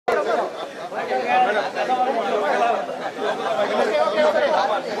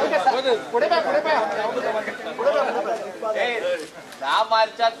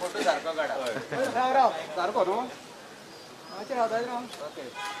मार्चात photo सारको काढा. सारको न्हू.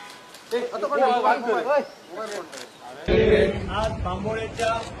 आज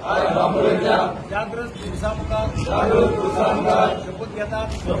बांबोळेच्या जागृत दिवसामुखार शपथ घेतात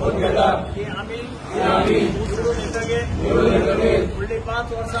की आम्ही उसळून येतगे फुडली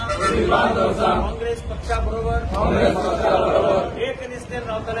 5 वर्सां काँग्रेस पक्षाबरोबर एक निश्चेन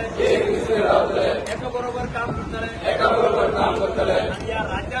रावतले एका बरोबर काम करतले आणि या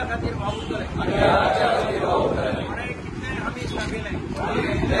राज्या खातीर वावुरतले आणि कितले आमी सांगितले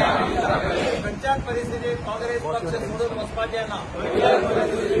खंयच्याच परिस्थितीत काँग्रेस पक्ष सोडून वचपाचें ना.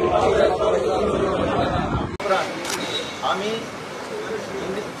 आम्ही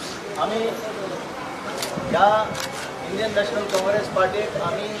ह्या इंडियन नॅशनल काँग्रेस पार्टीक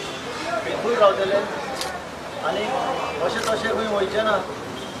आम्ही फेथफूल रावतले आनी अशें तशें खंय वयचें ना.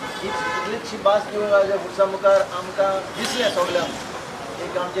 इतलीशी भास दिवंक फुडसा मुखार आमकां दिसलें सगल्यांक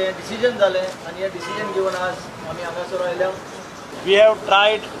एक आमचें डिसिजन जालें आनी हें डिसिजन घेवन आज आमी हांगासर आयल्या. We have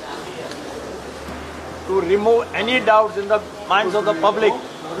tried to remove any doubts in the minds of the public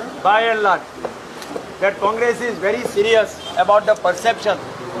by and large that Congress is very serious about the perception.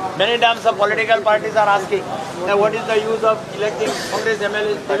 Many times the political parties are asking that what is the use of electing Congress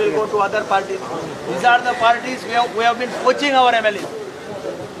MLAs, they will go to other parties. These are the parties we have been poaching our MLAs.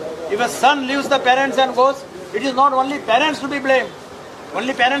 If a son leaves the parents and goes, it is not only parents to be blamed.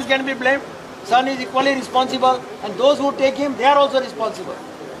 Only parents can be blamed. Son is equally responsible, and those who take him, they are also responsible.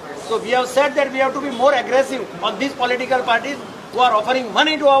 So we have said that we have to be more aggressive on these political parties who are offering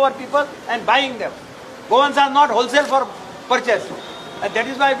money to our people and buying them. Goans are not wholesale for purchase, and that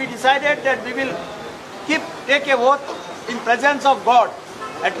is why we decided that we will take a vote in presence of God.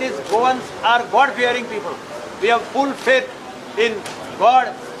 At least Goans are God-fearing people. We have full faith in God,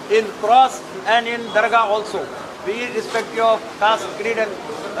 in cross, and in Dargah also. We respect your caste, creed, and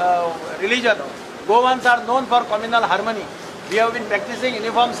religion. Goans are known for communal harmony. We have been practicing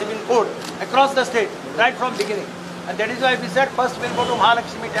uniform civil code across the state right from beginning, and that is why we said first we will go to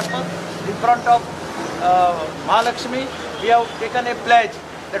Mahalakshmi temple. In front of Mahalakshmi, we have taken a pledge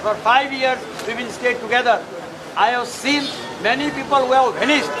that for 5 years we will stay together. I have seen many people who have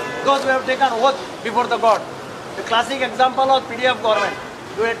vanished, those who have taken oath before the God. The classic example of PDF government.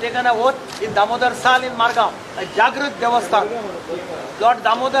 We have taken a oath in Damodar Sal in Margam, a Jagrut Devasthan. Lord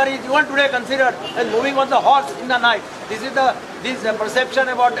Damodar is even today considered as moving on the horse in the night. This is the perception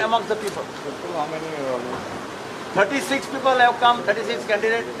about amongst the people. 36 people have come, 36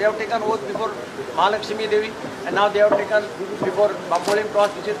 candidates. They have taken oath before Mahalakshmi Devi, and now they have taken before Bambolim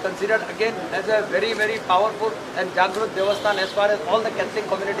Cross, which is considered again as a very, very powerful and Jagrut Devasthan as far as all the Catholic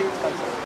community is concerned.